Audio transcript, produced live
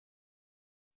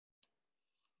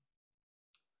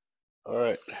All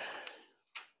right,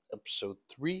 episode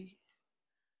 3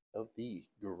 of the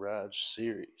Garage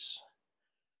series.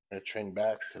 I'm going to train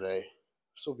back today.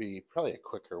 This will be probably a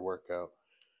quicker workout.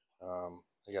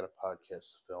 I got a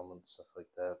podcast to film and stuff like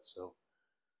that, so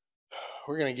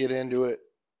we're going to get into it.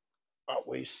 Not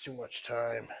waste too much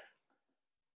time.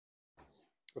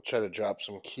 We'll try to drop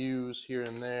some cues here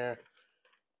and there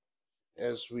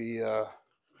as we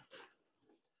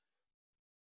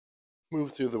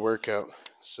move through the workout.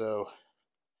 So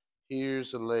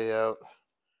here's the layout.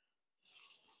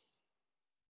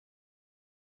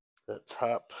 That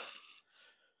top.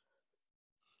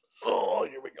 Oh,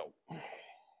 here we go.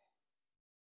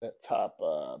 That top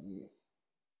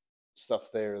stuff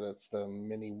there, that's the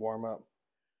mini warm-up.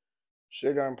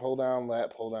 Straight arm pull down,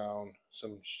 lat pull down,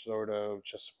 some sort of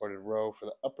chest supported row for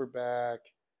the upper back.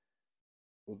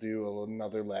 We'll do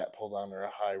another lat pull down or a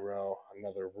high row,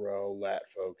 another row, lat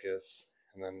focus,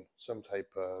 and then some type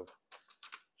of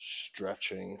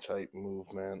stretching type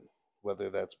movement, whether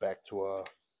that's back to a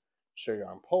straight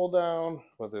arm pull down,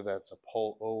 whether that's a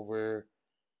pull over.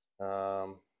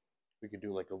 We could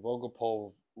do like a Vogel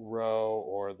pull row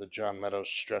or the John Meadows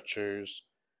stretchers.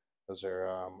 Those are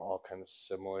all kind of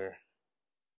similar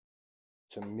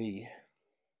to me.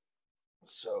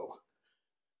 So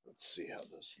let's see how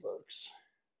this looks.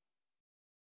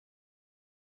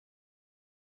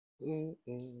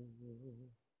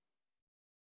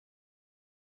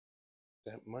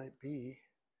 That might be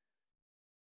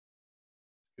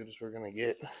as good as we're gonna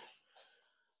get.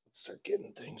 Let's start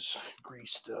getting things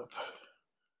greased up.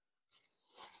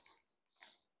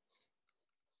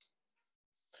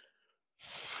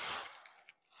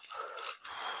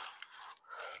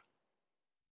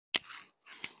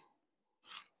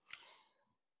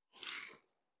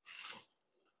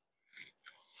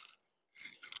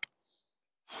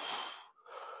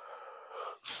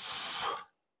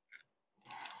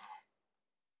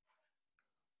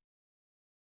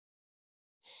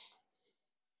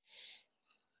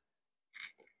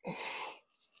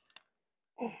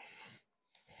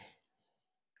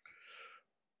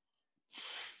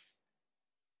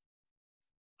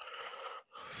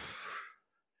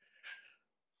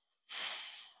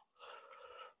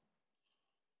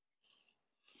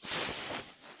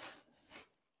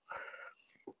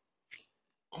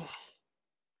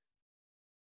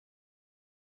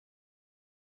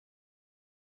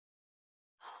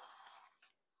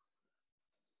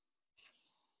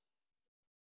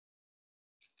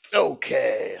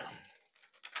 Okay.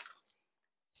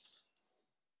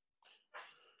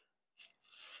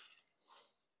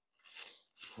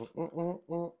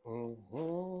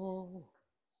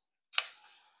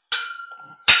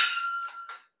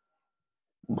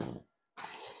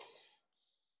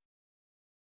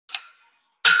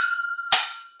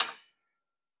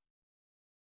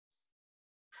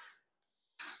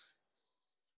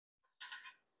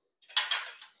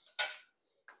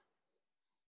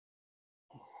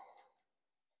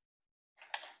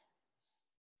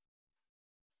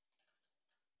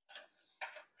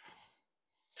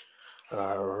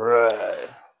 All right.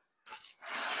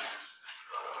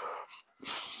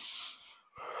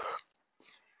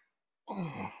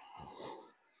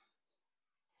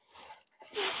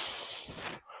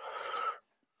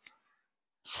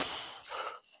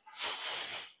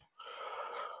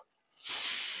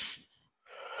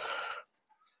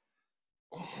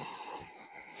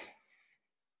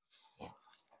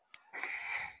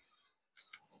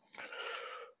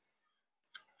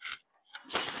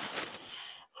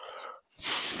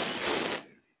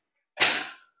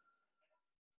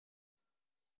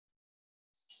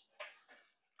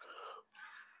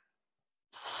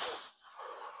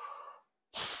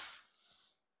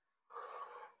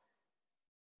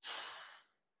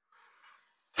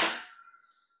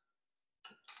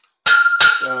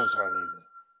 Those aren't even.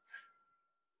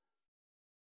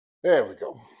 There we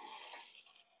go.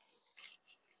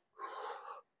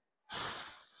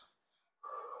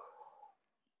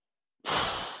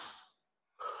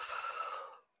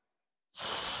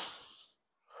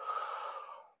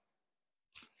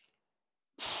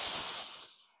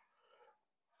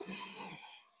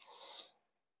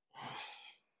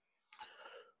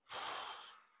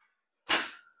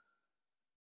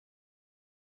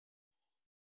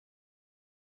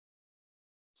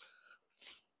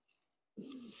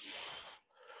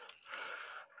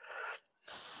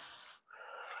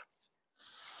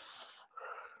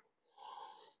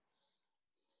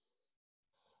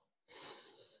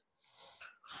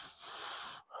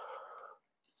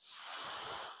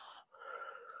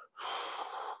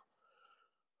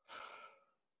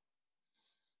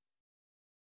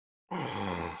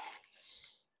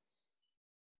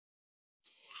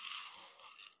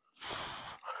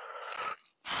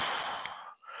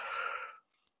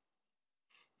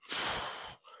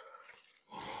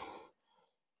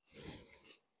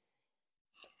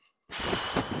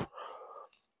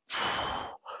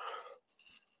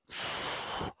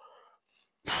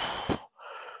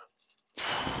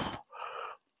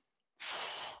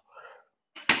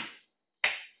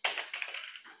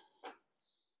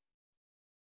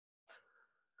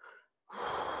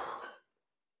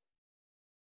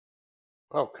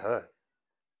 Okay.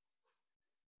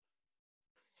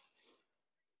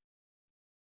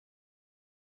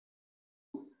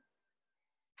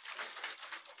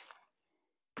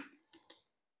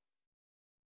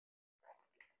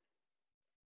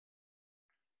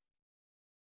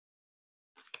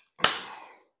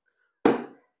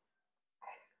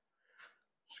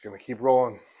 Just gonna keep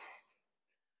rolling.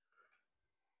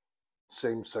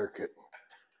 Same circuit.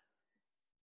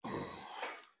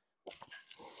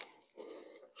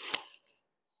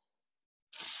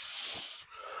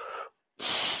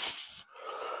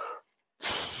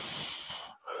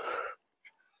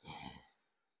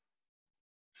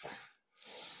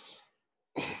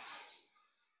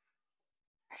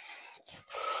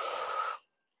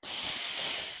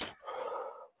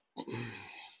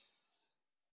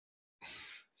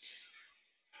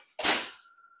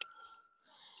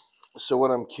 So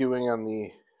what I'm cueing on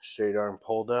the straight arm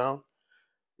pull down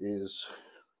is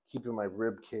keeping my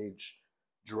rib cage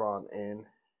drawn in,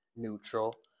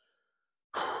 neutral,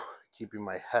 keeping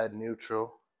my head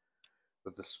neutral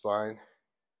with the spine,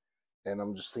 and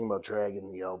I'm just thinking about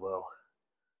dragging the elbow,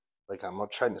 like I'm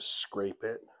trying to scrape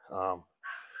it,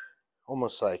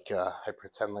 almost like I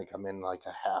pretend like I'm in like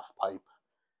a half pipe,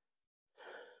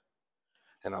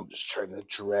 and I'm just trying to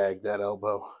drag that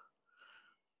elbow.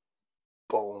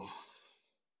 Boom.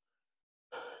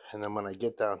 And then when I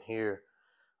get down here,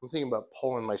 I'm thinking about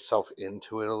pulling myself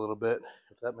into it a little bit,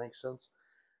 if that makes sense.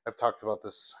 I've talked about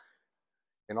this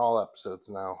in all episodes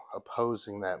now,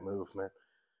 opposing that movement.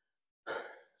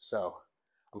 So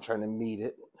I'm trying to meet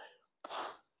it,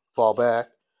 fall back,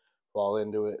 fall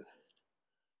into it.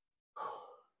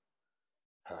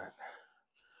 All right.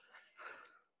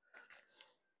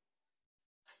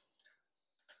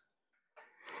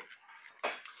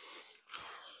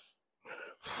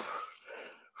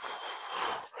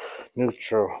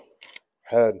 Neutral,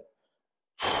 head,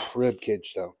 rib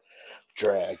cage down,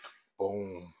 drag,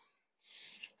 boom.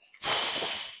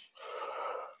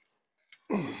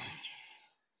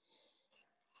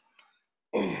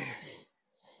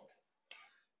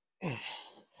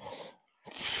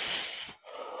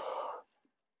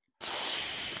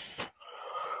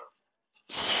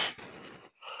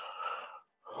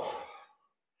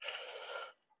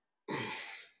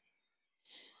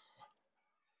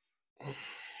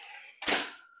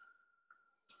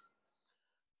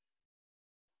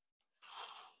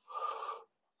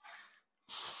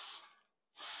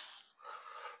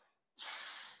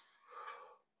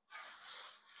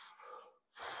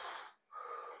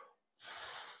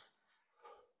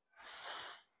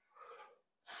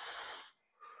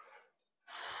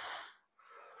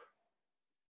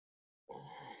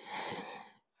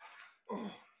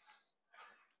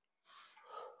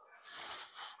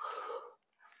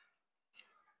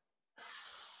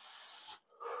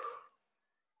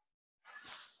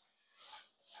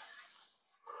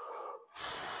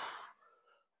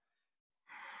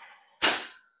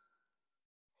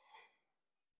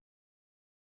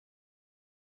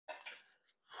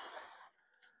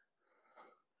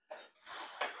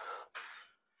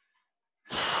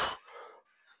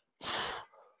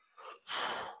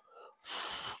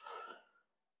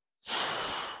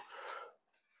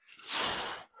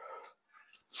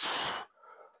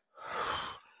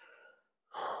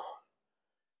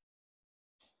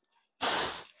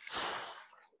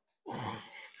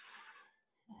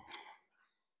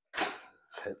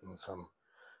 It's hitting some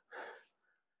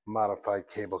modified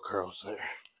cable curls there.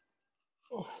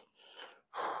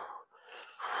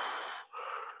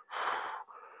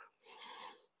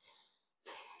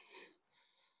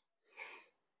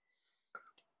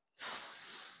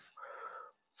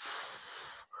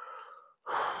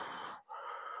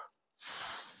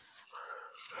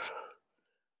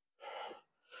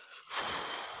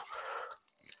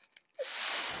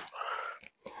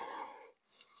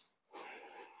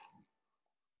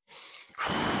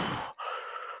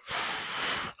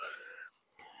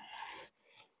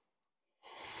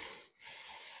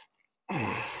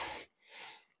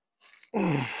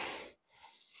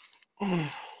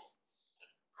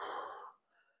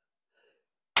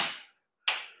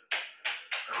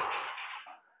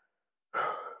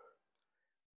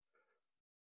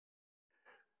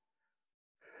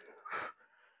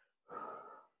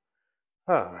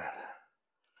 All right.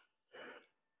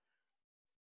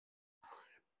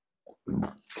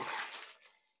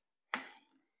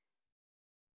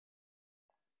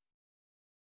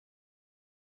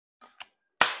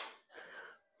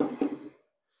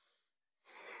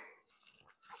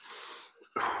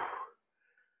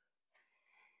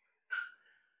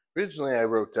 Originally, I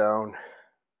wrote down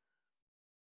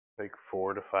like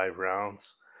 4 to 5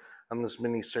 rounds. on this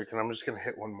mini circuit. I'm just going to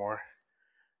hit one more.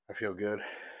 I feel good.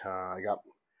 I got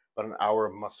about an hour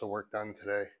of muscle work done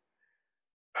today.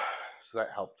 So that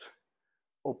helped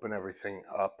open everything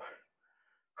up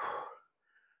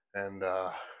and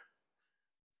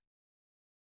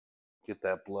get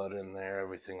that blood in there,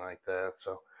 everything like that.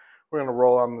 So we're going to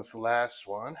roll on this last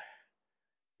one, and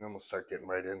then we'll start getting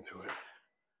right into it.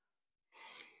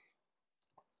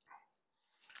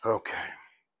 Okay.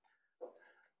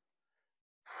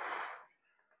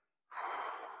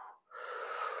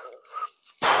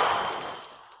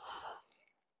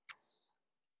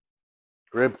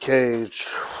 Rib cage,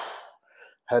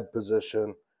 head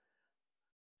position,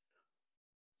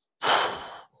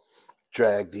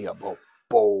 drag the elbow,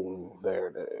 boom, there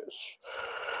it is.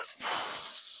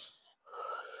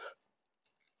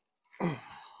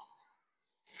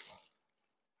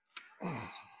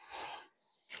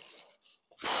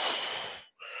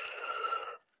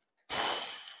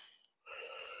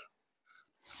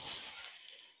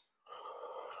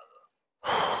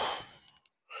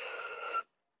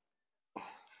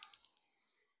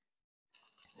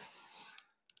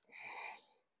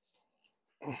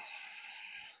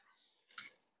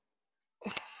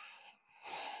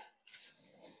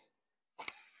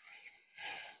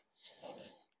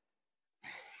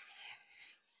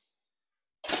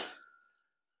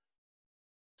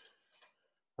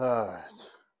 All right.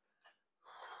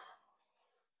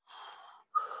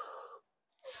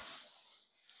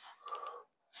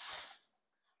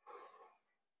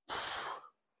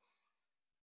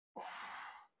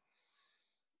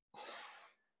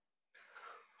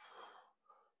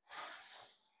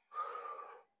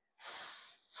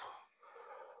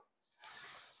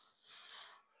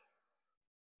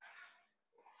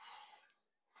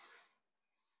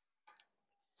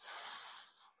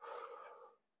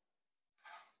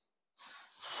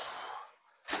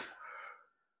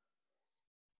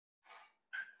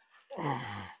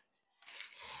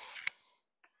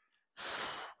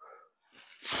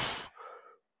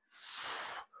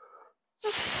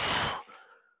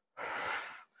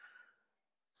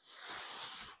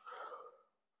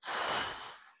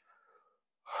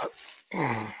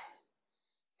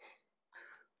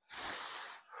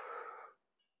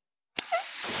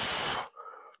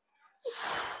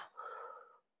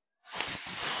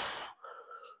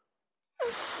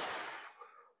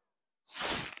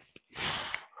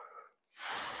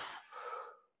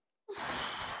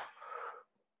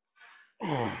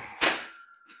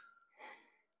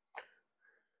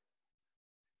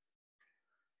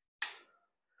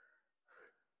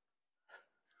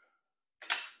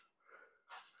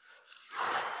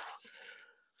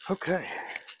 Okay,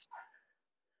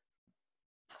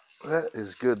 that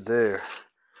is good there.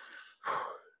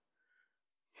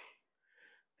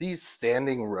 These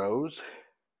standing rows,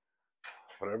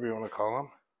 whatever you want to call them,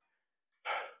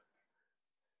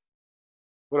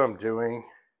 what I'm doing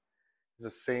is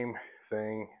the same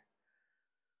thing,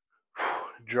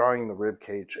 drawing the rib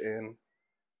cage in,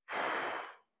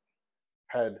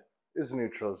 head as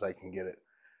neutral as I can get it,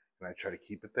 and I try to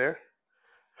keep it there.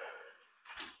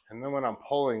 And then when I'm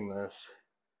pulling this,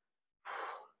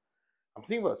 I'm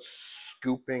thinking about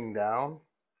scooping down,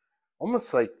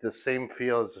 almost like the same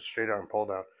feel as a straight arm pull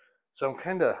down. So I'm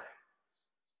kind of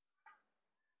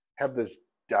have this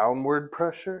downward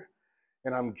pressure,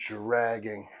 and I'm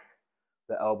dragging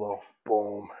the elbow,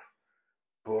 boom,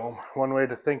 boom. One way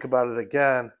to think about it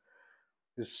again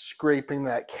is scraping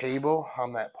that cable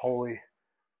on that pulley,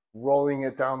 rolling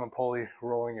it down the pulley,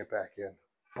 rolling it back in,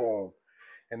 boom.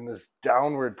 And this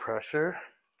downward pressure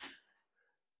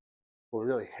will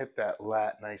really hit that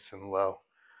lat nice and low.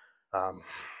 So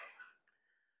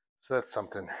that's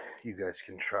something you guys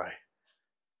can try,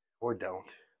 or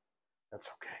don't. That's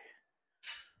okay.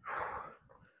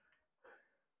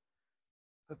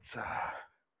 Let's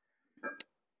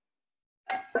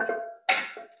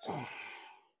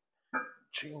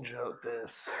change out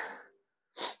this.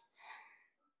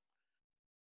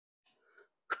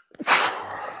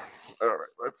 All right,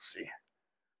 let's see.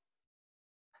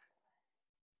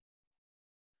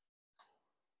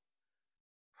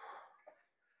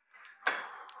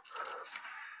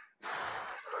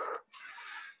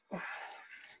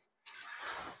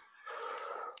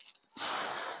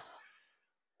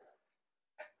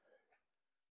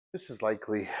 This is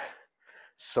likely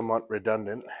somewhat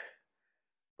redundant,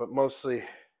 but mostly at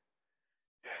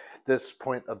this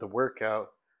point of the workout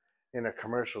in a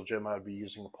commercial gym, I'd be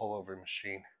using a pullover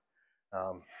machine.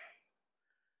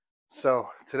 So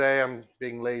today I'm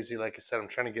being lazy. Like I said, I'm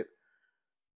trying to get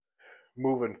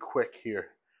moving quick here.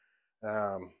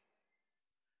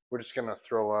 We're just gonna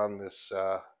throw on this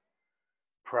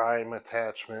prime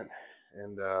attachment,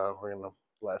 and we're gonna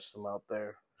blast them out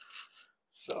there.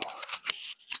 So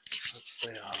let's stay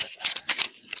on it.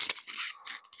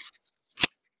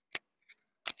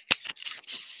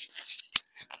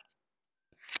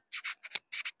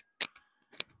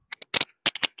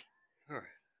 All right.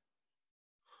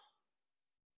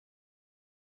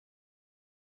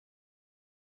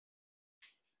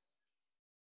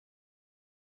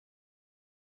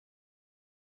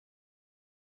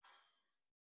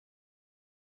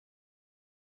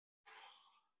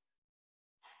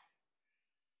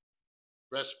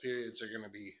 Rest periods are going to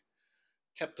be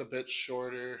kept a bit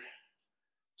shorter,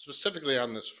 specifically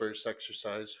on this first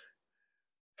exercise.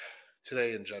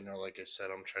 Today, in general, like I said,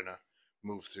 I'm trying to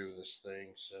move through this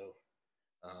thing, so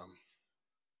I'll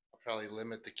probably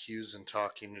limit the cues and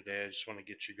talking today. I just want to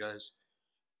get you guys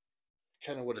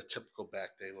kind of what a typical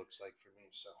back day looks like for me.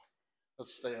 So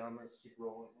let's stay on this, keep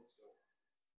rolling. Let's go.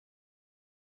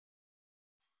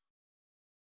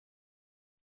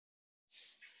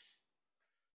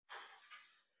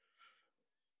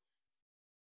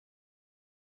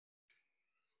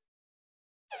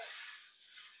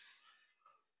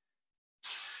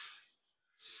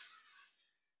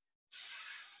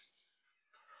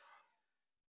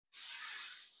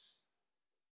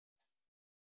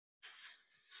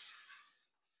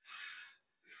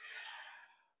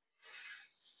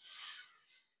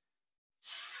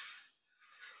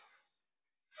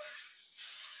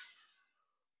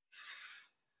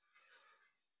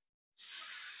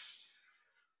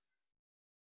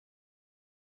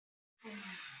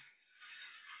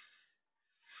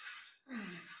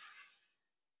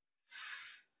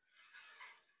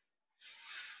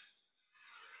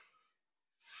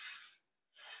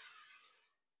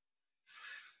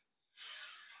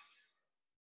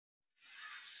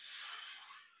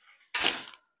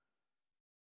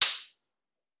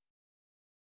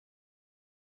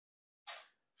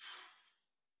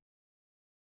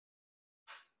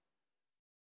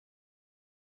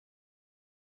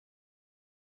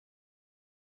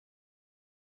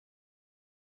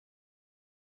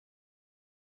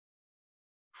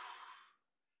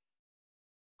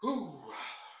 Whew.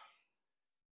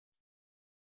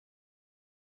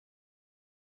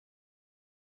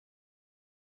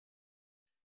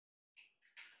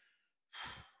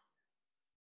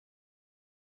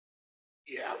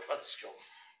 Yeah, let's go.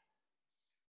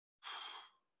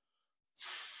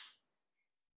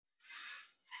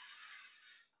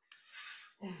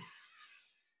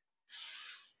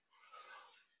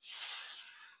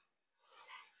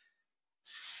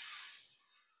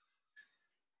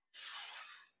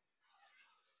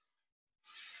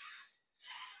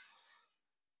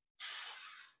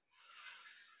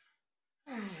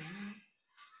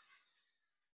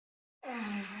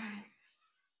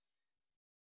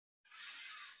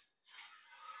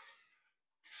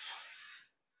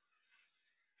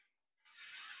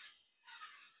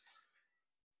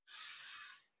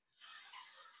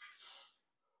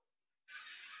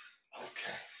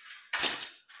 Okay.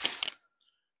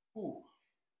 Ooh.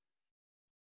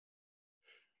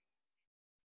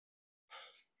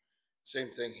 Same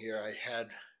thing here. I had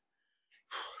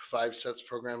 5 sets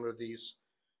programmed of these.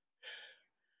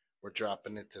 We're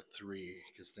dropping it to 3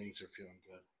 because things are feeling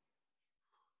good.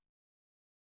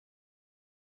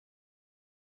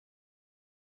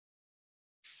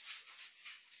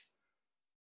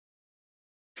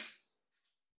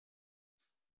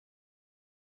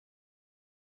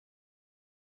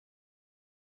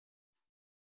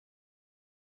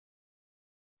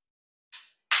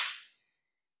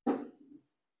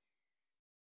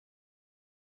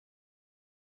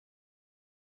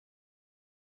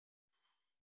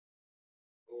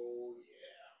 Oh,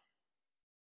 yeah.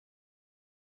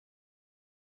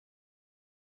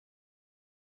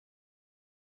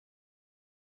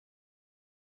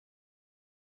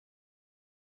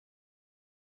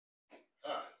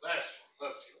 All right, last one.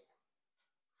 Let's go.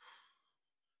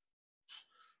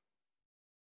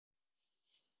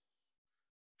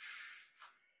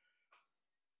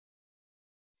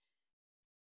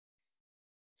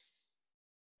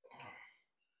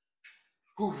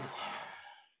 Whew.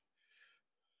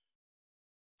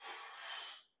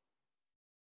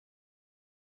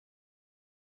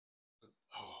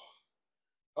 Oh.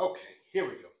 Okay, here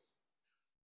we go.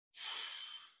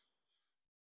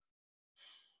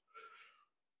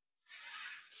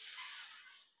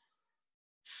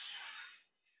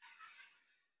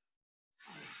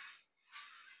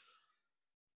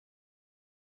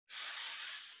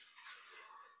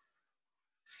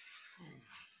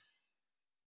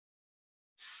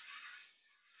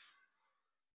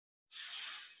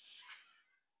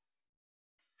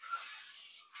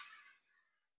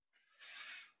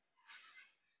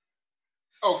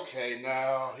 Okay,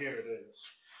 now here it is.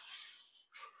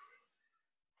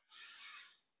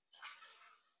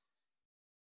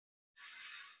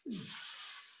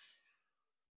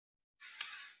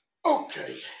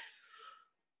 Okay.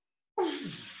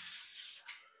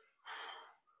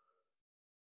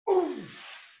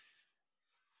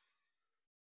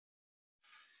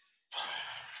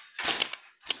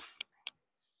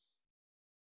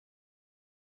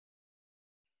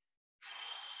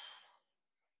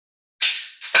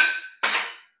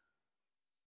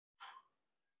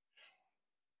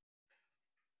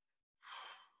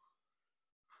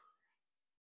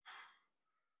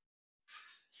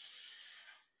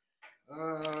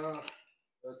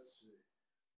 Let's see.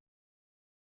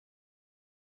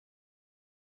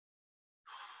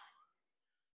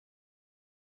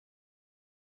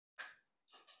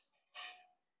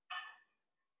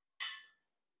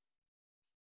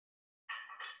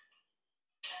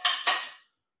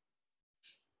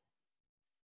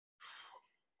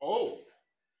 Oh,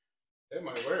 that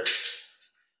might work.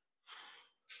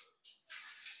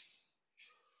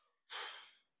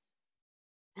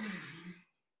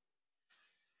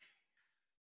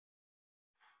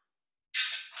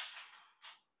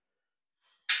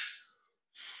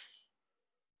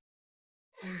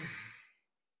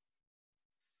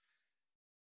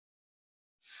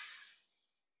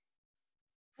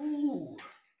 Ooh,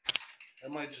 that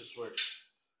might just work.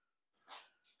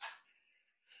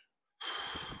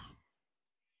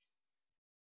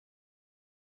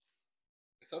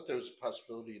 I thought there was a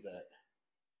possibility that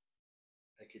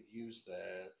I could use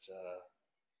that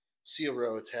seal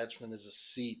row attachment as a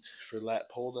seat for lat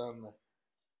pull down. I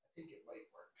think it might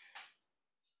work.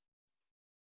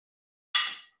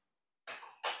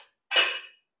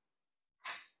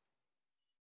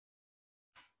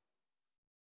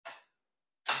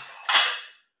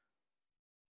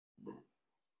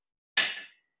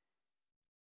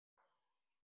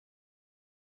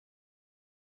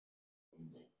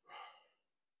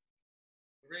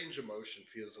 The range of motion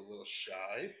feels a little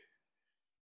shy,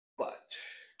 but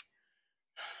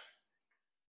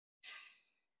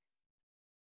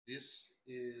this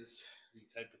is the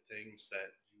type of things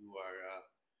that you are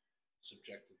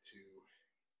subjected to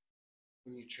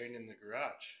when you train in the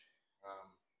garage.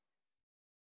 Um,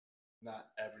 Not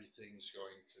everything's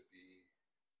going to be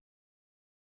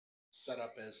set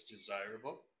up as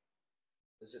desirable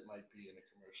as it might be in a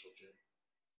commercial gym.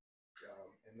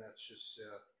 And that's just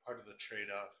part of the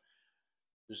trade-off.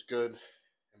 There's good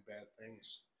and bad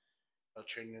things about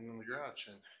training in the garage,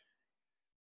 and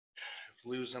if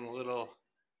losing a little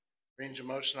range of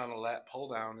motion on a lat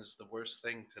pull down is the worst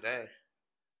thing today,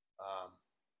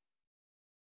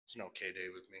 it's an okay day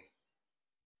with me.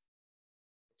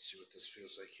 Let's see what this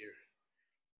feels like here.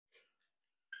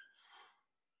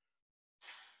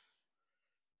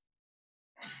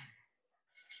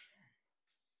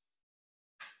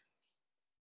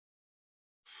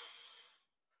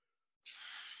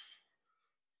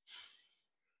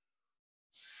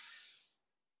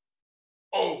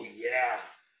 Oh yeah.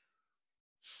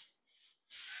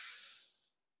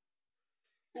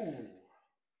 Ooh.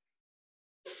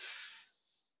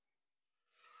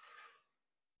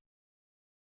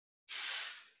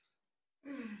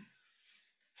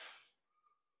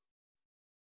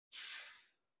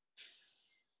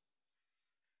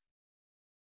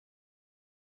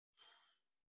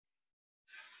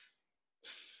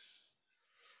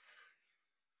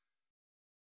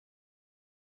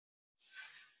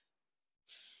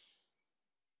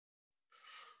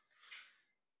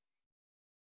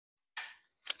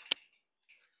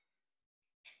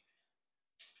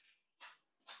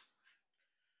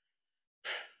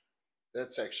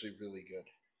 That's actually really good.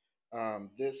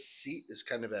 This seat is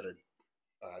kind of at a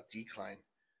decline,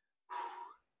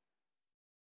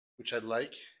 which I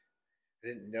like. I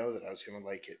didn't know that I was going to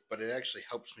like it, but it actually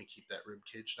helps me keep that rib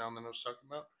cage down that I was talking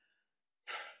about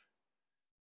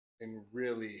and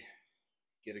really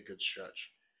get a good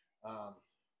stretch. Um,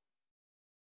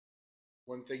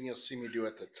 One thing you'll see me do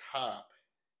at the top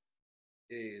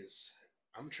is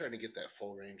I'm trying to get that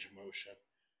full range of motion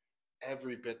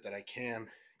every bit that I can,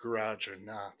 garage or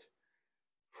not.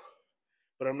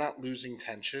 But I'm not losing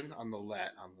tension on the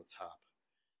lat on the top.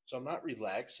 So I'm not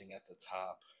relaxing at the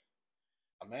top.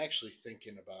 I'm actually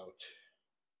thinking about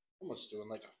almost doing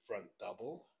like a front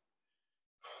double.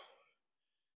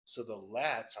 So the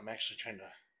lats, I'm actually trying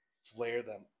to flare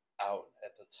them out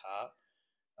at the top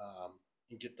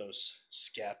and get those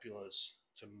scapulas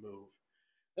to move.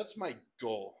 That's my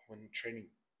goal when training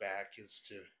back, is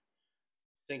to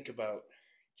think about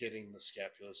getting the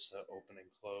scapulas to open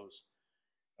and close.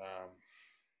 A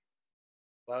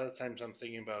lot of the times I'm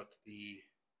thinking about the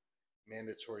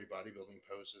mandatory bodybuilding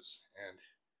poses, and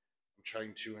I'm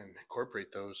trying to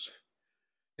incorporate those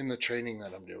in the training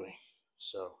that I'm doing.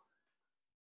 So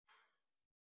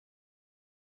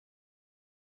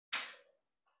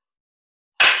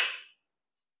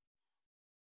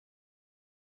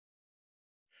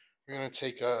we're going to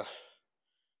take a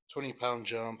 20-pound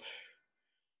jump,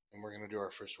 and we're going to do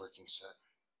our first working set.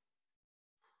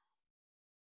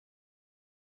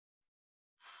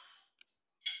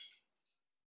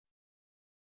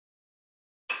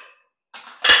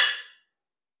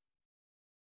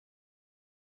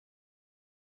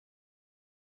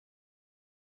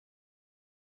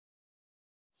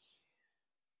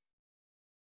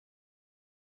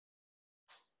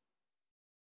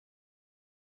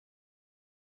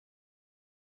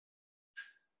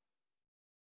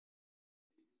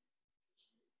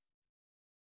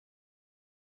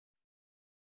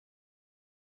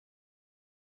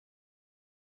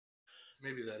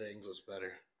 Maybe that angle's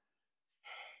better.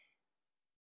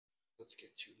 Let's get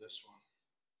to this one.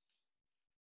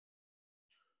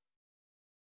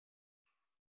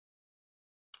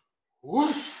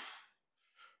 Woof!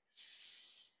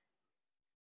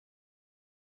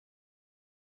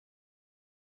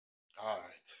 All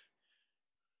right.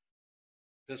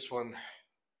 This one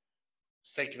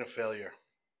is taking a failure.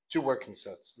 2 working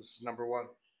sets. This is number 1.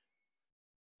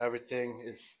 Everything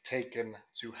is taken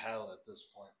to hell at this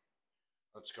point.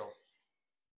 Let's go.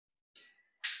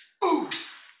 Ooh!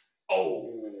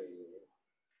 Oh!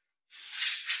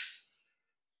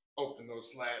 Open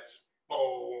those lats.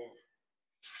 Boom!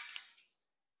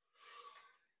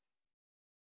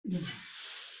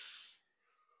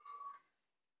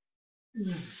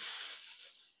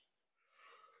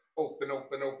 Open,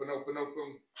 open, open, open,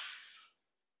 open.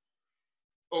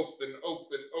 Open,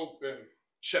 open, open.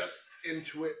 Chest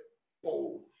into it.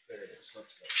 Boom. There it is.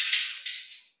 Let's go.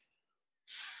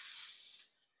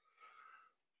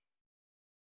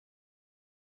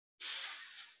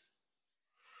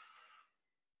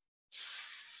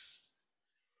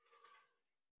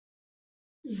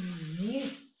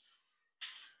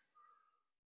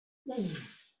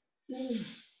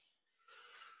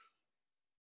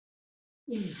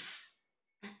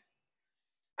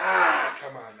 Ah,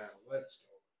 come on now. Let's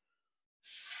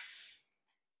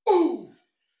go. Ooh!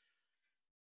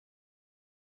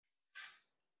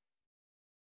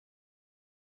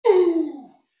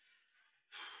 Ooh!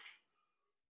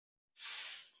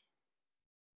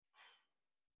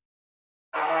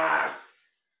 Ah!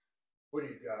 What do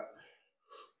you got?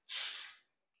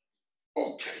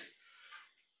 Okay.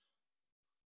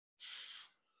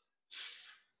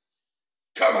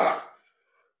 Come on.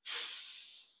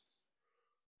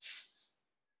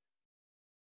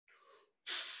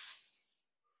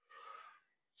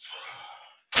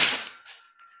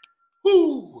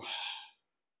 Woo!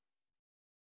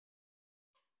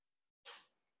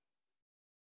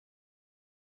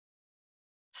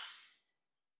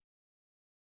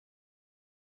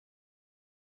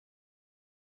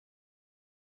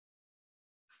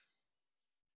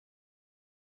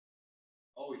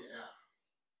 Oh, yeah.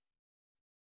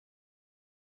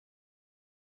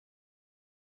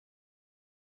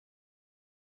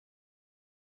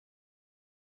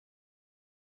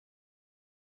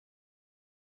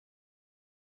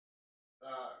 All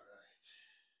right.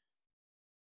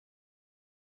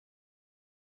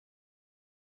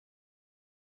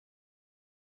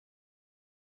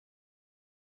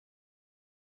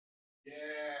 Yeah,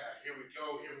 here we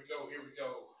go, here we go, here we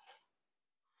go.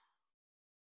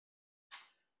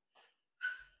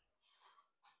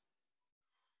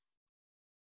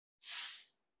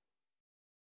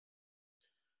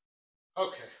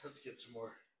 Okay, let's get some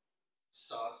more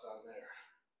sauce on there.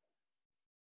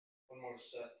 One more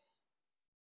set.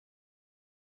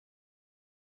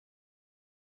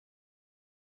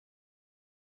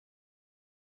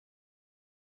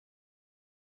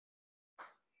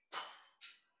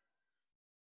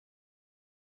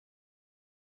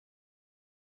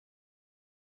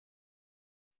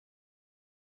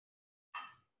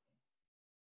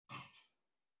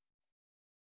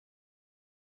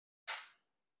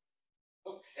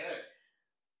 Okay.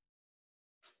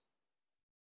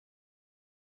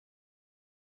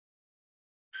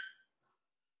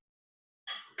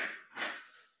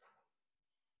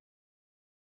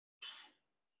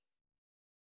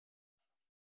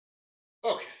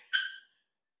 Okay.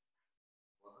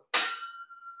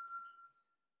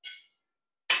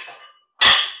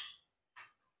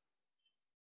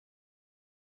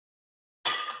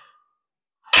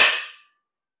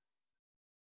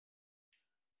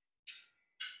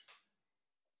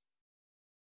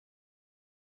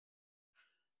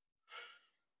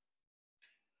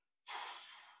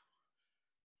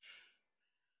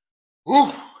 Whew,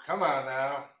 come on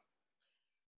now.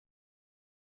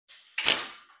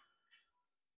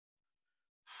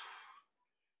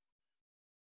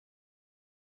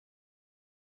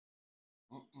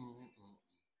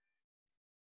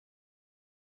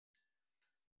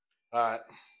 All right.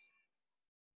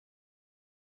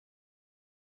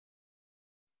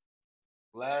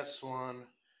 Last one,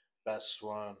 best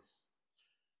one.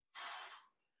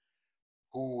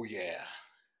 Oh, yeah.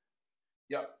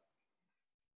 Yep.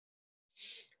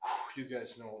 You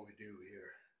guys know what we do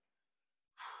here.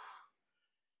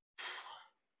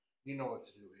 You know what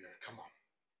to do here. Come on.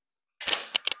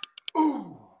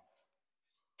 Ooh.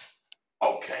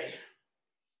 Okay.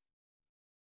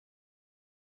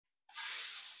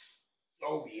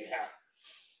 Oh, yeah.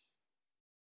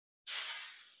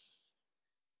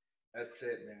 That's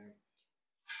it, man.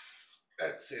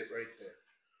 That's it right there.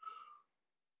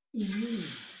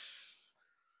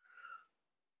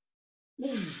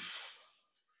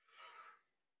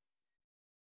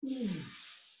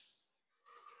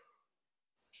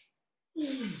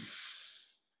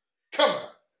 Come on.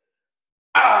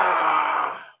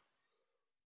 Ah!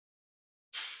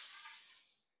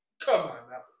 Come on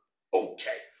now.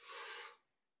 Okay.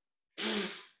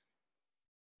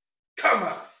 Come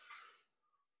on.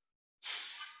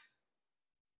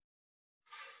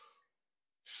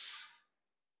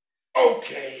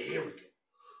 Okay, here we go.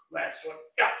 Last one.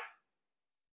 Yeah.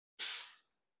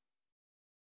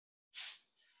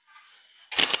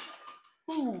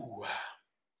 Ooh.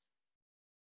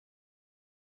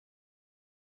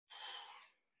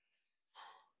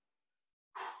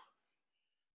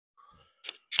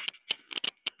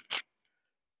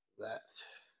 That's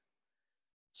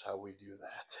how we do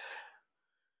that.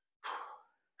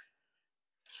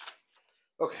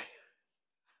 Okay.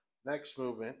 Next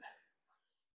movement,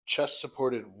 chest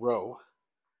supported row.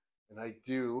 And I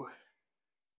do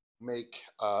make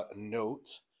a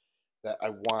note that I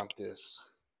want this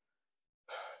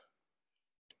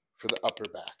for the upper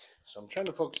back. So I'm trying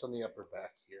to focus on the upper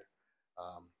back here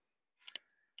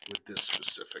with this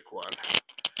specific one.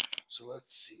 So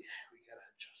let's see. We got to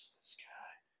adjust this guy.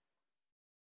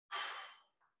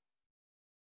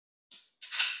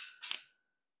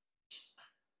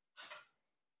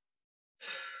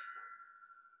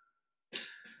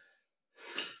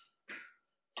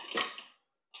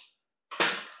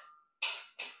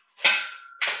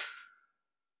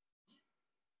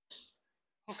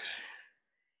 Okay.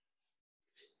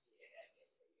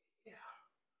 Yeah.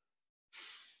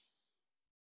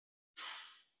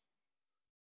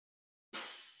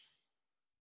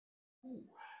 Ooh,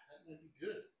 that might be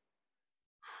good.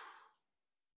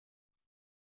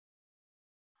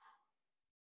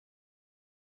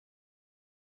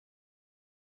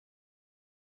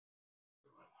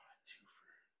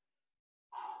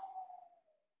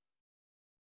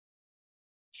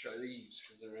 Let's try these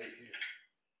because they're right here.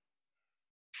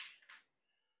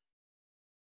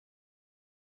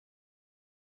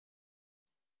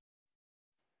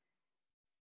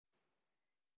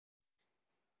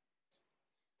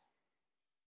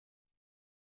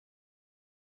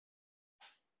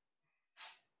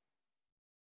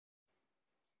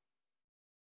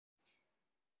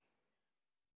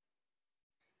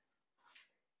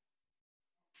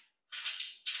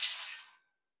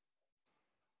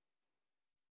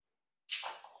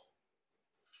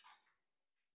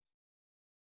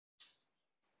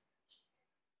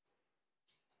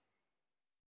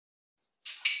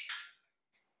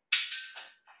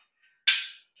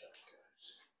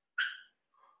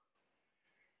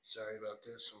 Sorry about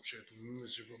this. I'm sure it's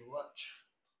miserable to watch.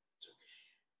 It's okay.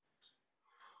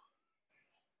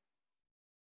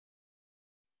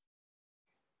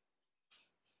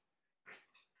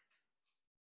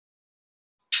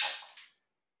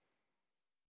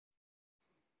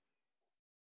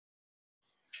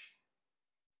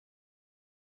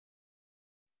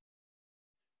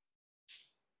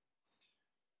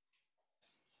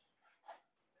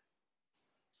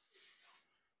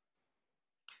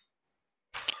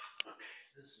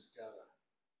 This has got to.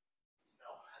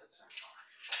 No, that's not fine.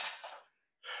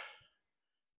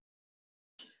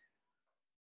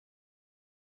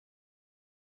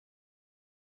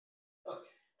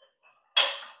 Okay.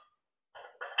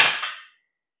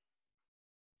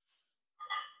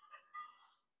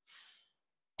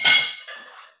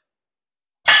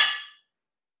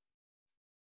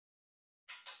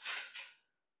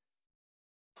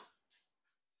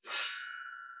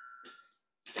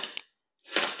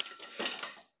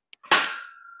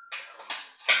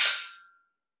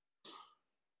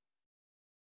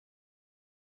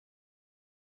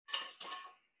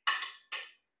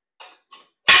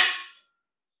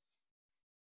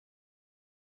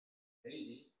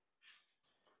 Maybe.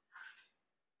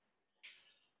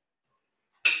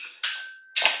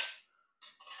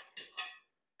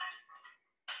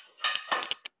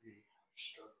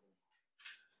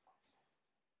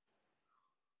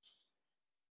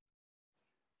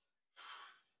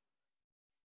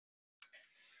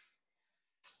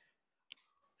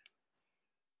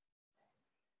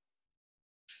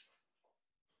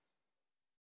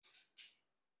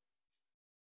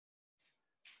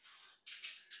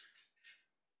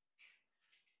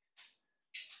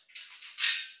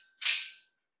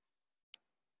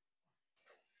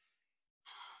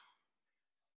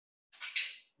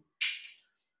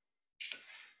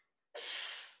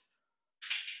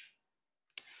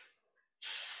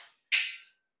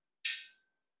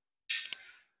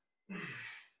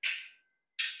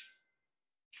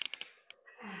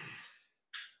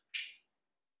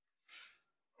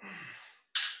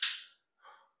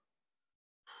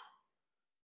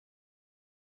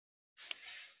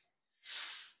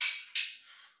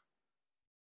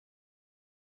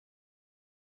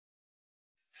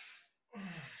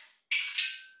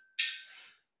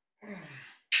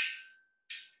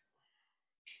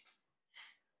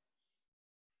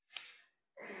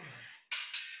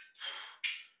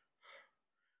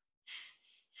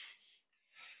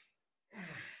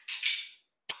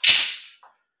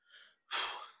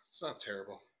 It's not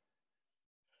terrible.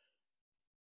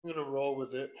 I'm going to roll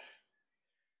with it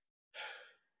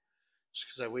just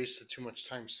because I wasted too much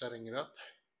time setting it up.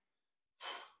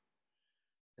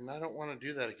 And I don't want to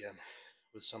do that again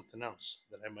with something else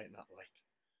that I might not like.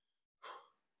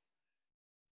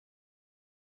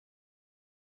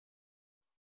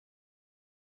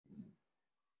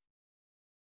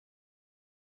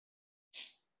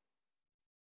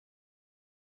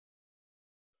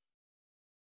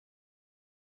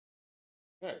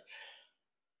 All right.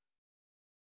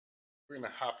 We're going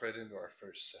to hop right into our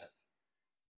first set.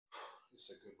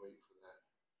 It's a good weight for that.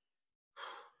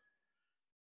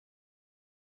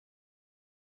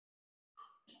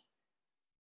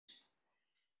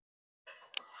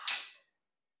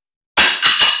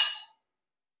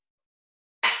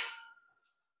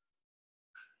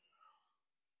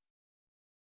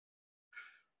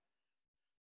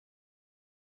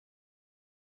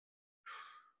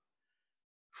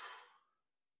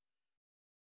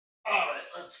 All right,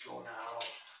 let's go now.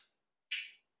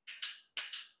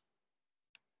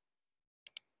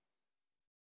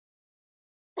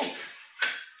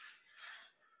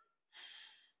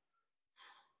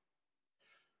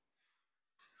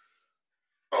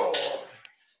 Oh.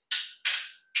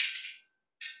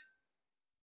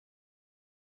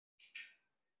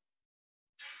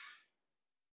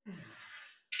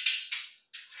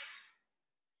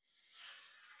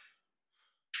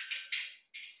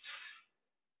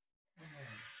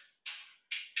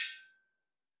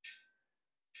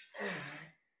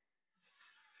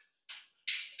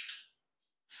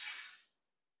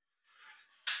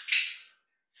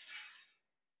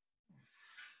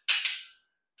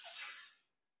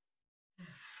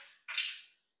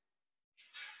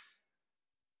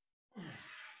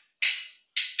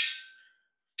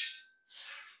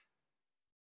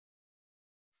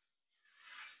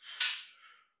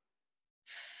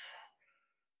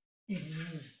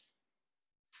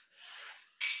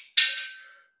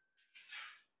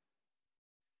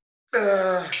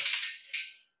 Uh,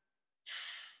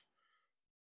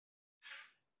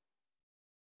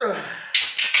 uh.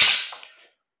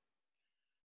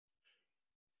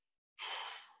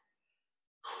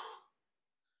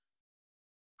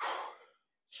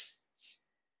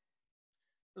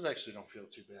 Those actually don't feel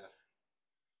too bad.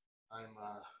 I'm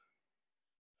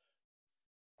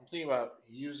thinking about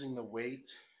using the weight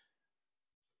to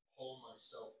pull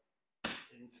myself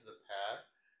into the pad,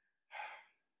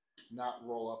 not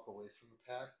roll up away from the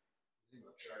pad. I'm thinking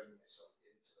about driving myself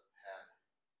into the pad,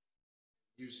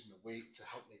 using the weight to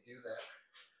help me do that.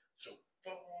 So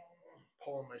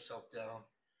pulling myself down,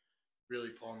 really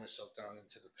pulling myself down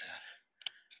into the pad.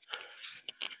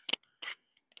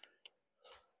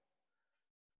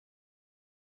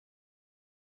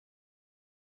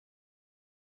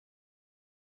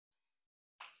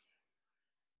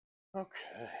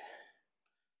 Okay.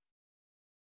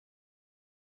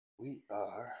 We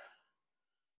are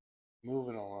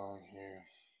moving along here.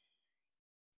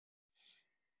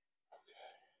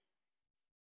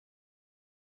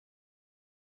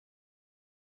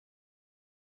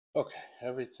 Okay,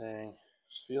 everything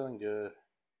is feeling good.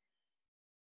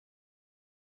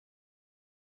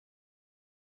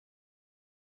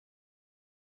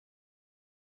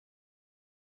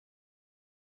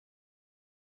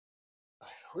 All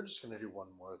right, we're just going to do one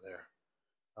more there.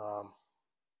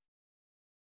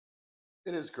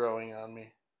 It is growing on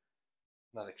me.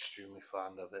 Not extremely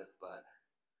fond of it, but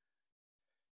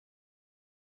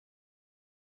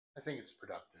I think it's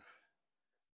productive.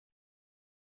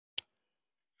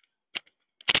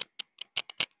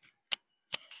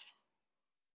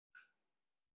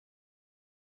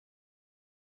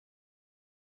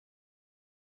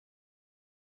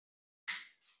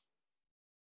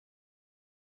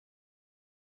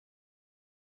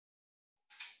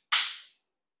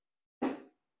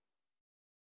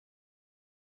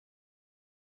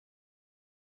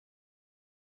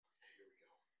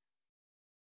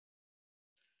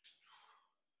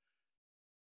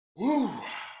 Woo!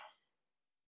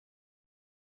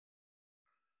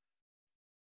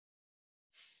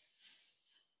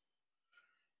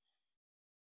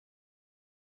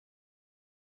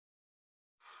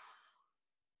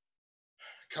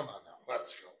 Come on now,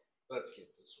 let's go. Let's get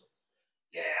this one.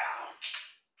 Yeah.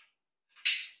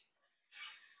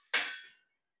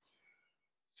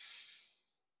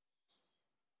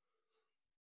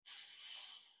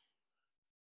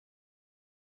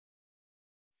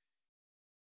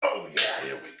 Oh yeah,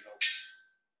 here we go.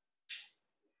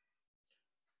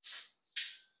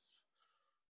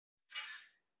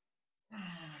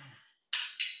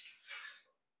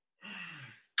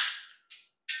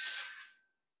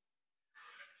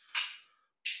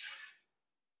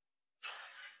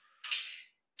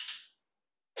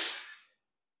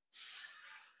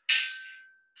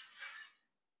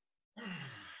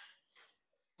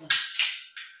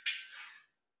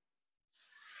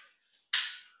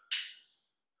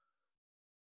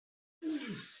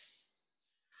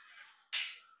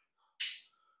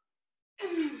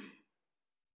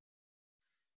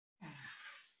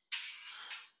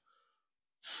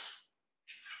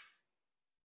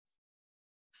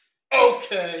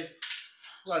 Okay,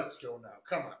 let's go now.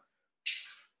 Come on.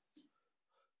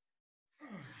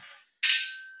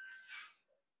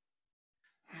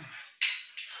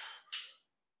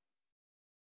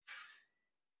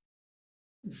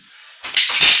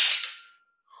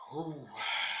 Ooh.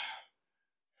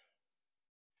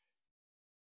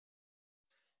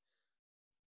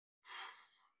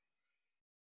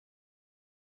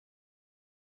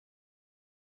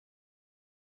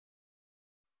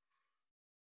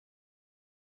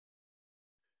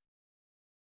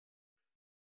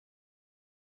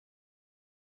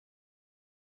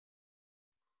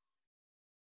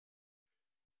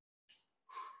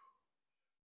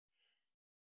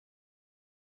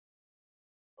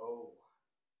 Oh.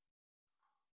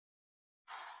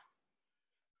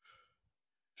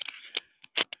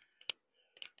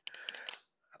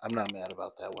 I'm not mad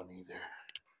about that one either.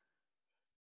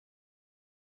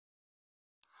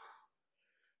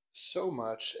 So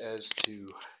much as to,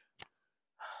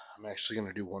 I'm actually going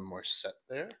to do one more set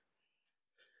there.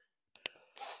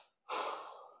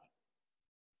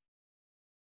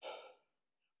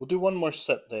 We'll do one more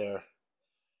set there,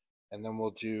 and then we'll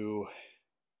do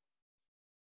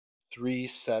 3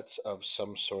 sets of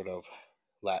some sort of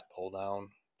lat pull down,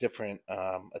 different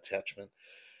attachment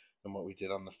than what we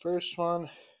did on the first one.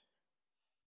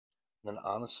 And then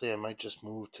honestly, I might just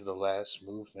move to the last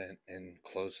movement and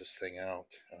close this thing out.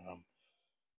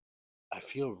 I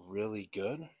feel really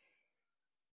good,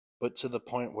 but to the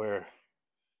point where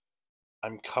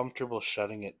I'm comfortable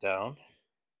shutting it down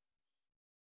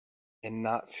and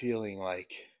not feeling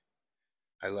like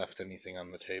I left anything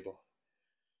on the table.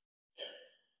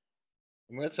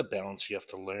 I mean, that's a balance you have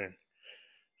to learn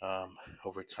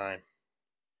over time.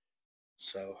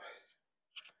 So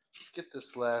let's get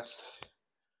this last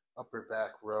upper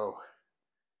back row.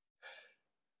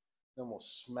 Then we'll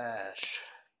smash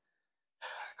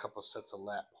a couple sets of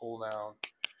lat pull down.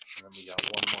 And then we got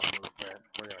one more movement.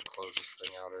 We're going to close this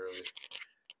thing out early.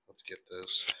 Let's get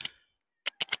this.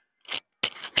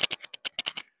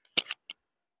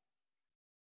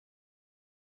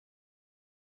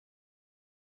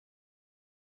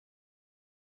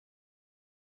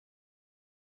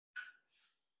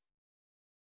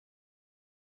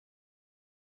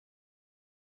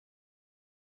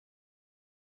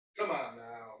 Come on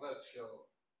now, let's go.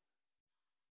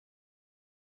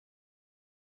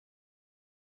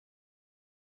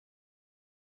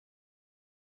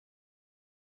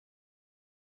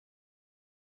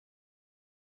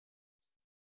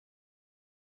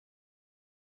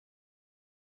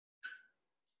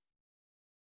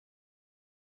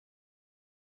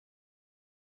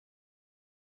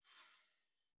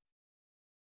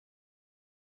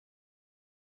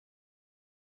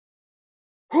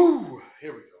 Whew,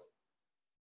 here we go.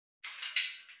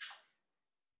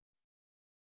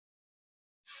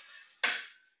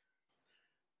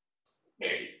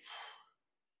 Hey.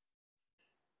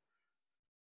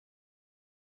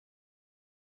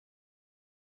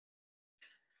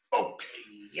 Okay,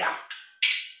 yeah.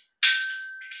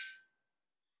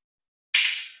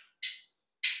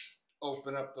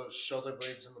 Open up those shoulder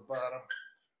blades in the bottom.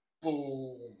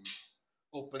 Boom.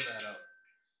 Open that up.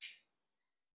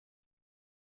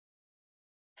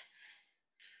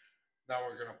 Now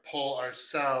we're going to pull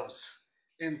ourselves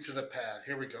into the pad.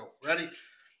 Here we go. Ready?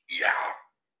 Yeah.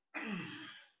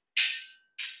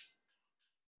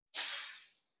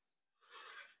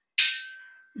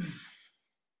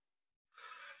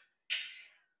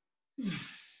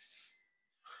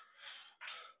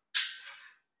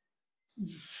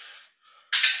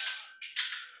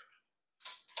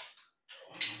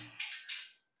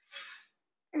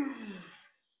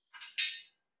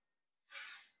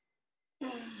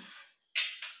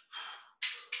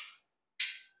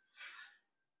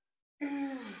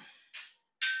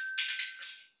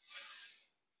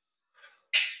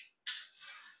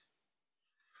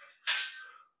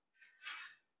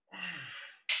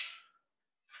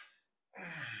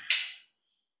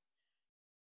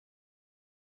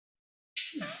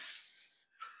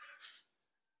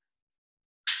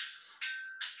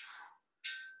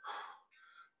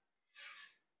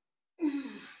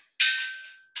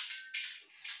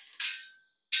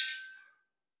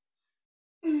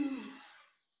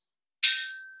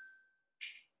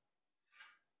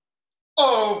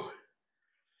 Oh,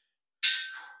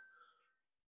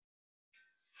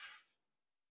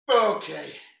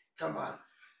 okay. Come on.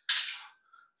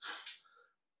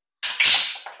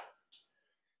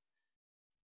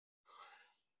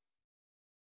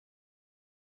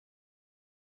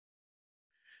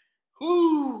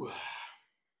 Whoo.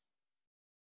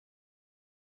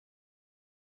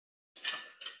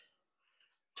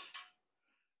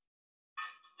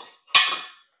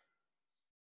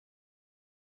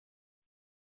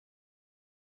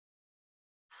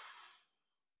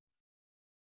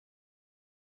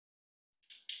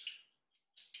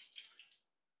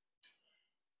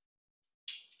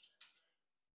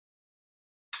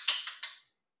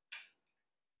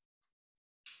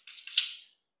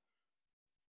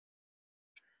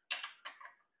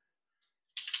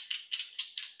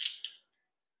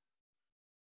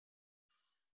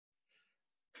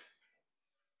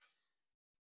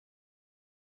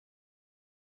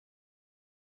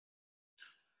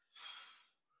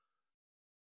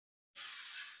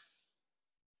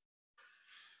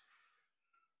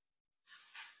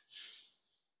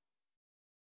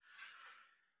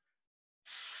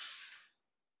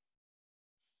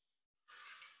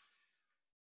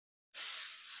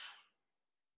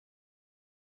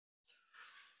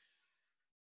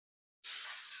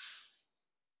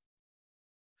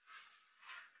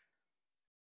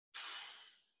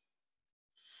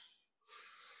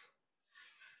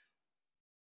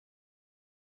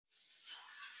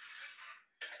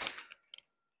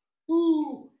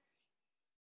 Whoo.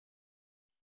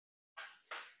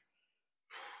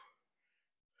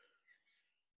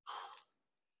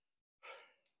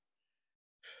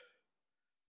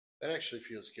 That actually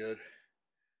feels good.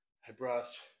 I brought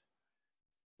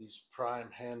these prime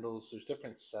handles. There's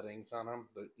different settings on them.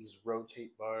 These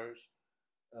rotate bars.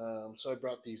 So I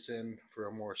brought these in for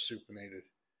a more supinated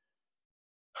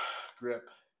grip.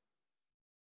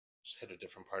 Just hit a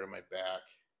different part of my back.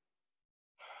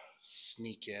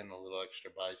 Sneak in a little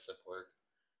extra bicep work.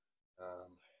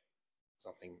 Um,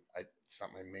 it's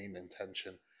not my main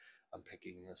intention on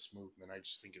picking this movement. I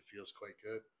just think it feels quite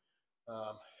good.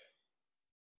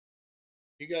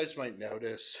 You guys might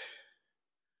notice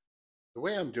the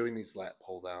way I'm doing these lat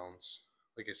pull downs.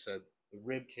 Like I said, the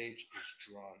rib cage is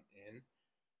drawn in,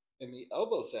 and the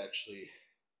elbow's actually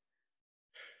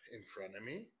in front of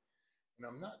me. And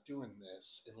I'm not doing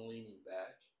this and leaning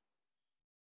back.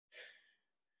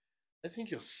 I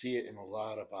think you'll see it in a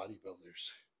lot of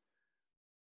bodybuilders.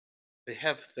 They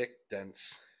have thick,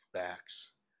 dense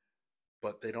backs,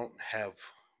 but they don't have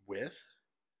width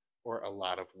or a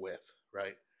lot of width,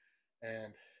 right?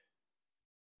 And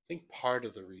I think part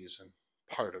of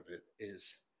it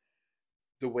is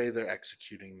the way they're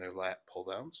executing their lat pull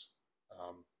downs.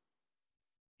 Um,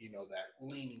 that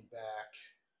leaning back,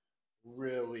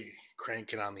 really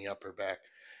cranking on the upper back.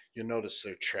 You'll notice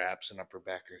their traps and upper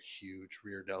back are huge.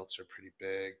 Rear delts are pretty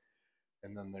big,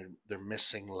 and then they're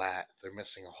missing lat. They're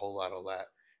missing a whole lot of lat.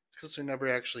 It's because they're never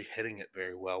actually hitting it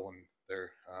very well when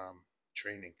they're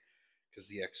training, because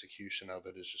the execution of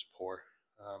it is just poor.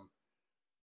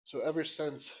 So ever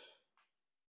since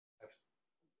I've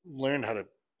learned how to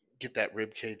get that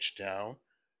rib cage down,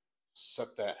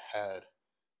 set that head,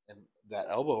 and that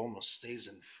elbow almost stays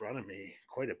in front of me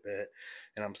quite a bit,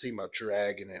 and I'm thinking about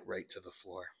dragging it right to the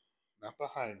floor, not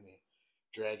behind me,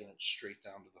 dragging it straight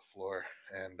down to the floor,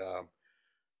 and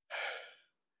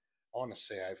I want to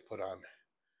say I've put on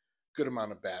a good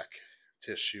amount of back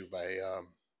tissue by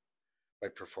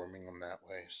performing them that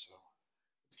way. So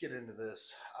let's get into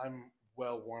this. I'm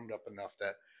well warmed up enough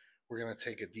that we're going to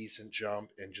take a decent jump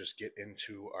and just get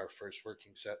into our first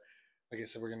working set. Like I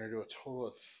said, we're going to do a total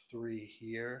of 3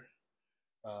 here.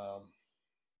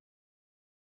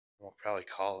 We'll probably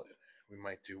call it. We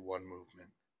might do one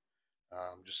movement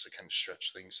just to kind of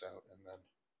stretch things out. And then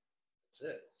that's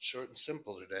it. Short and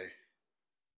simple today.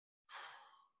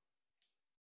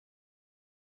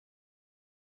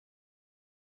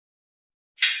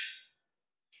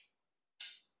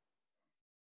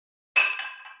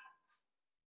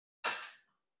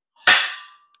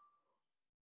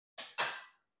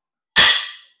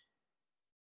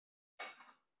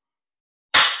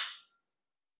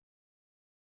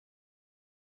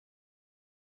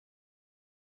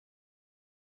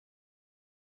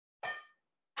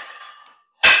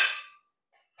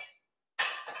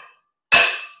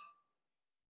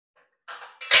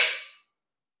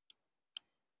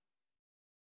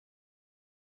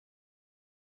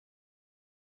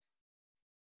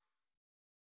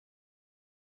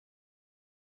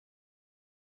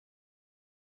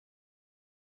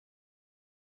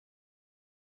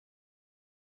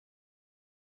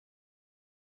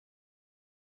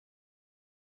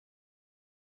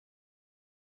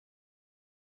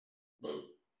 Boom.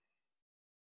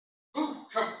 Ooh,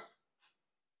 come on.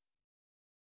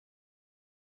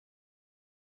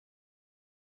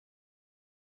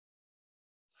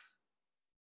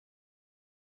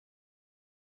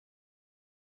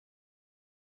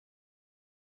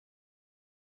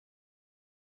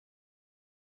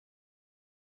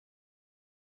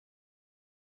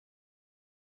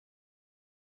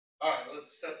 All right,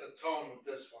 let's set the tone with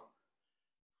this one.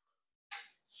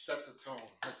 Set the tone.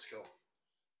 Let's go.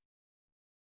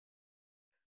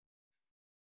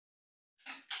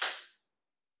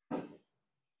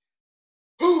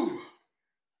 Ooh.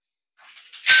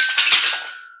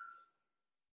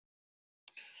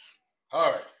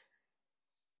 All right.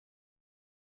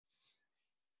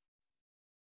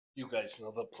 You guys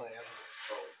know the plan. Let's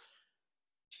go.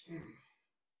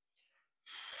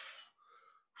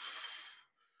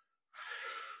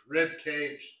 Rib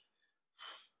cage.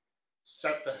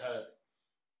 Set the head.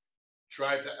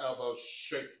 Drive the elbows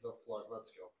straight to the floor.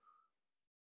 Let's go.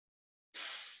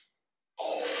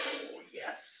 Oh,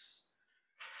 yes.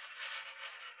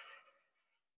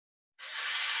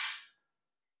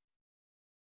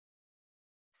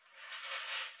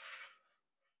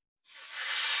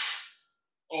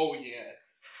 Oh, yeah.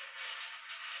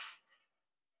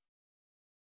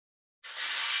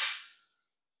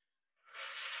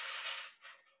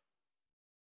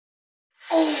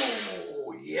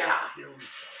 Oh, yeah. Here we go.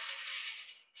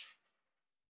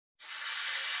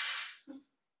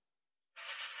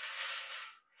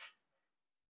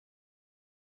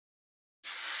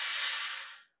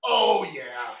 Oh,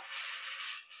 yeah.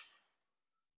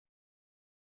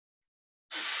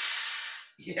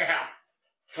 Yeah.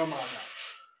 Come on now.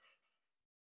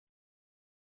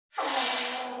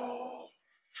 Oh.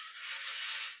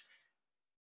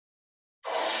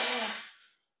 Oh.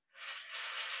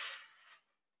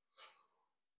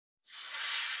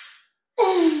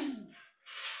 Ooh.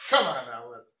 Come on now.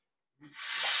 Let's.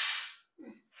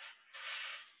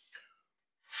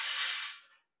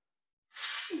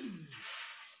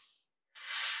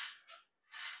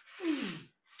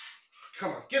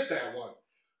 Come on, get that one.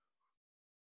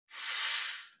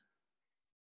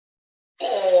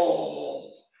 Oh,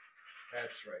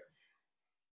 that's right.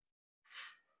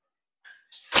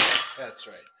 That's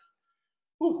right.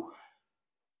 Whew.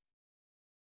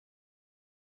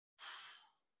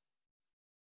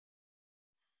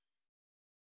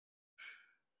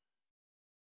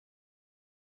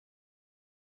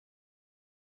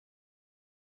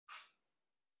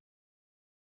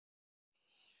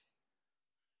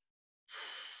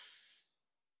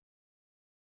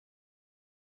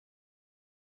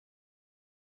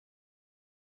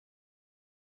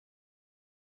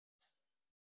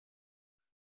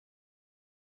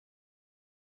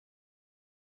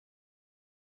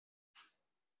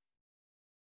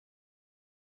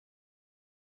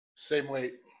 Same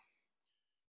weight.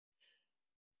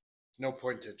 No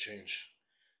point to change.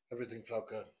 Everything felt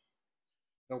good.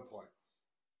 No point.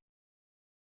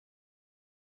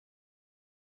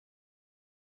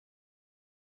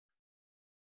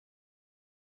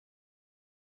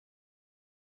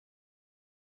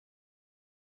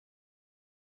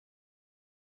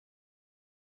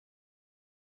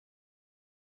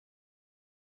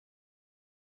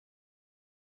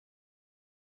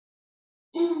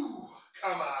 Ooh,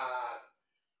 come on.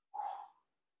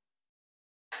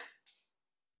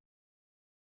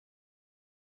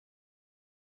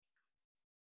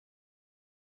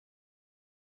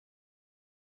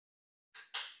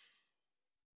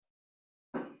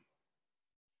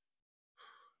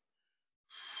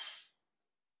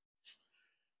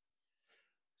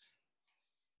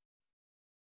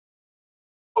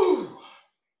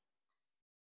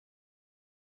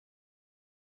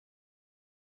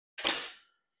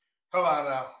 Come on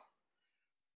now.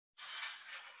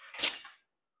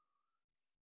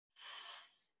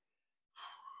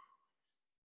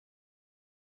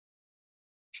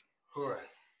 All right.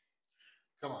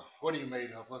 Come on. What are you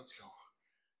made of? Let's go.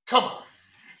 Come on.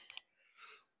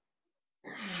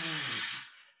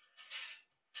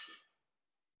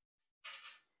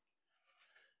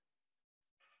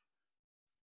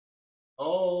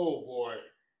 Oh boy.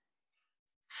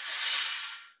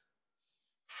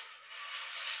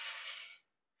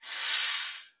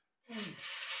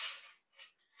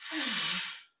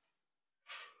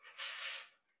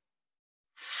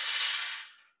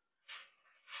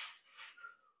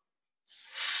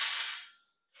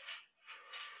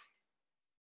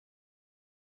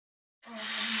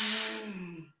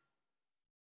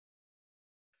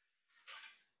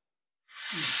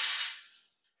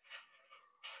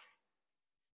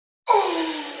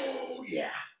 Oh yeah.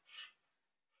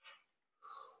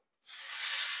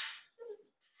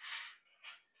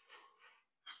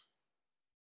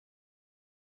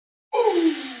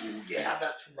 Oh yeah,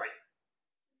 that's right.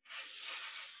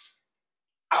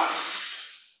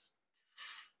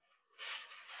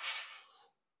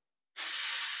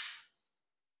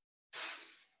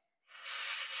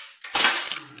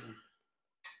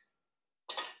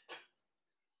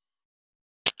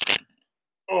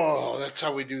 Oh, that's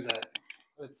how we do that.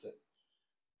 That's it.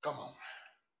 Come on.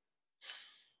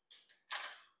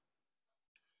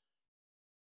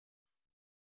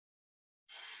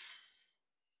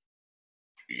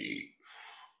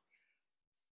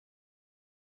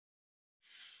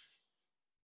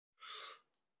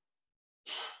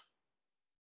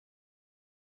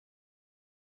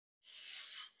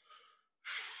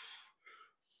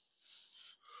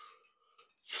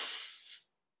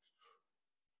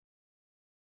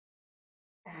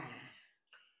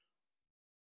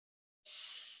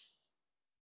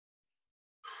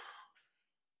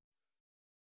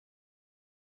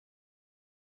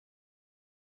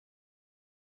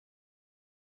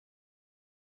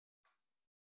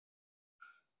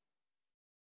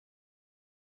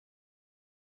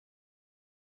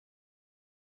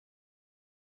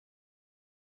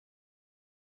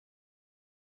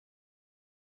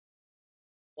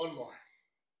 One more.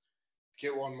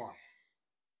 Get one more.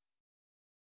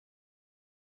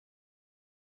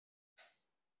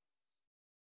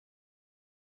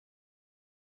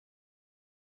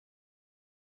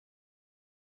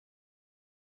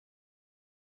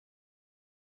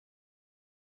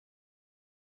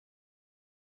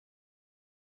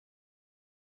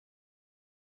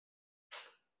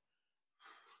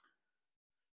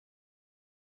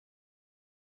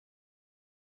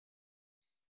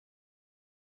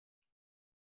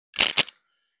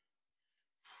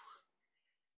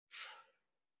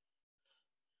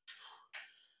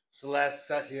 It's the last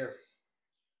set here.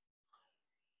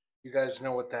 You guys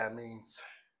know what that means.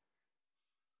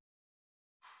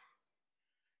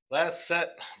 Last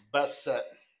set, best set.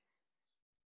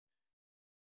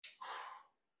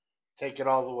 Take it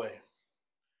all the way.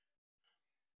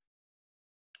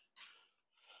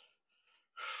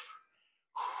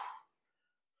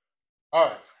 All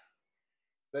right.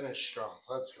 Finish strong.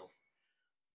 Let's go.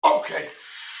 Okay.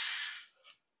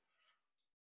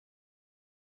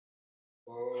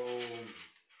 Boom.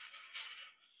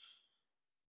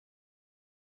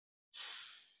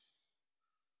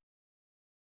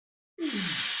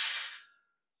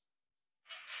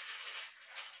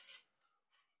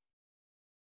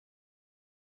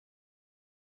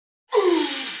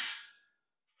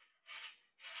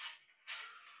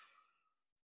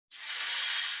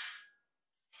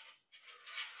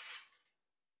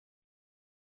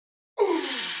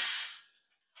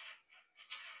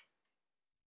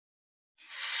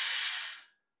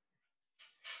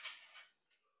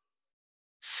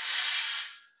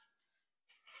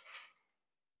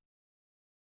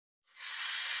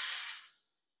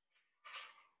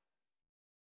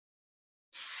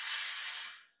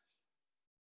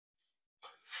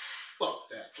 Fuck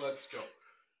that. Let's go.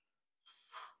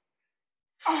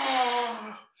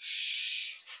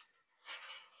 Shh.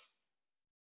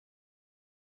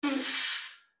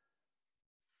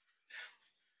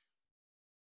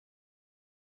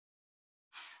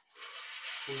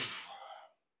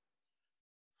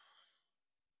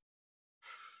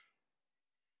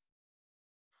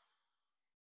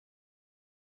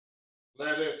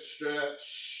 Let it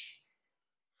stretch.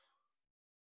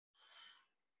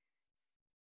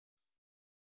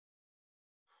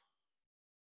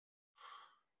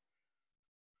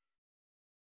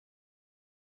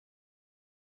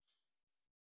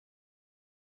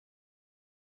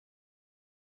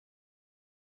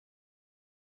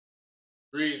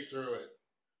 Breathe through it.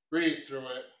 Breathe through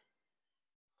it.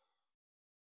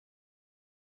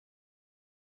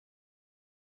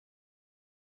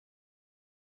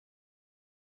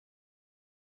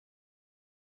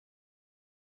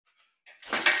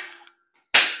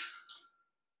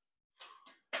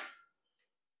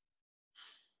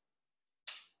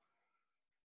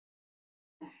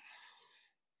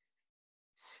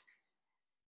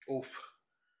 Oof.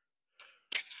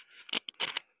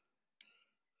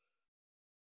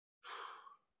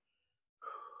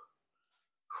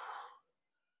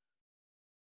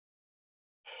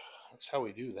 That's how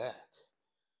we do that.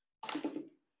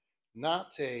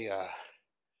 Not a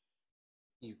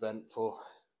eventful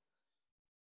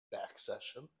back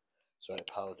session, so I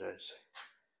apologize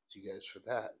to you guys for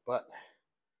that. But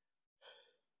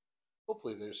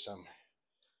hopefully, there's some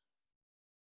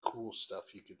cool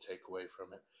stuff you could take away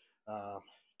from it.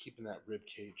 Keeping that rib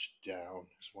cage down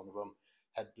is one of them.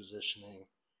 Head positioning,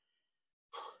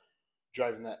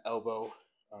 driving that elbow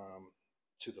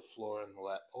to the floor in the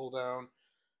lat pull down.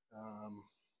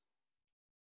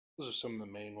 Those are some of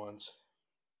the main ones.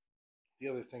 The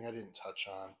other thing I didn't touch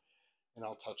on, and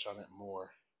I'll touch on it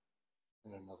more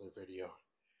in another video,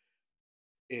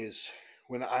 is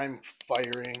when I'm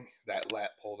firing that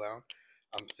lat pull down,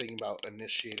 I'm thinking about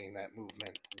initiating that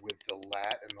movement with the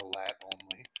lat and the lat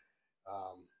only.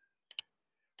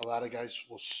 A lot of guys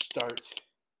will start,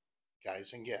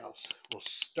 guys and gals, will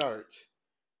start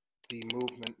the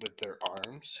movement with their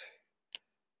arms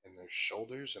and their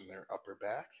shoulders and their upper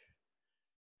back.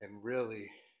 And really,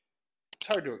 it's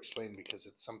hard to explain because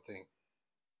it's something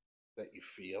that you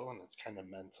feel and it's kind of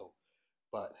mental.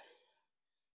 But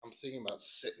I'm thinking about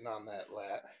sitting on that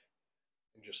lat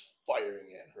and just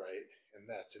firing it, right? And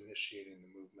that's initiating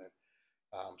the movement.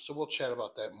 So we'll chat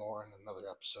about that more in another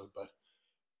episode. But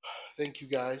thank you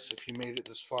guys. If you made it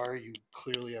this far, you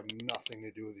clearly have nothing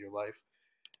to do with your life.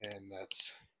 And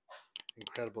that's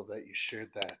incredible that you shared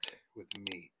that with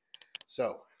me.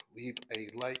 So leave a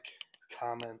like,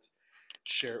 comment,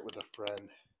 share it with a friend,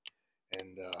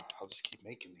 and I'll just keep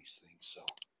making these things. So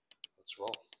let's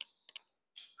roll.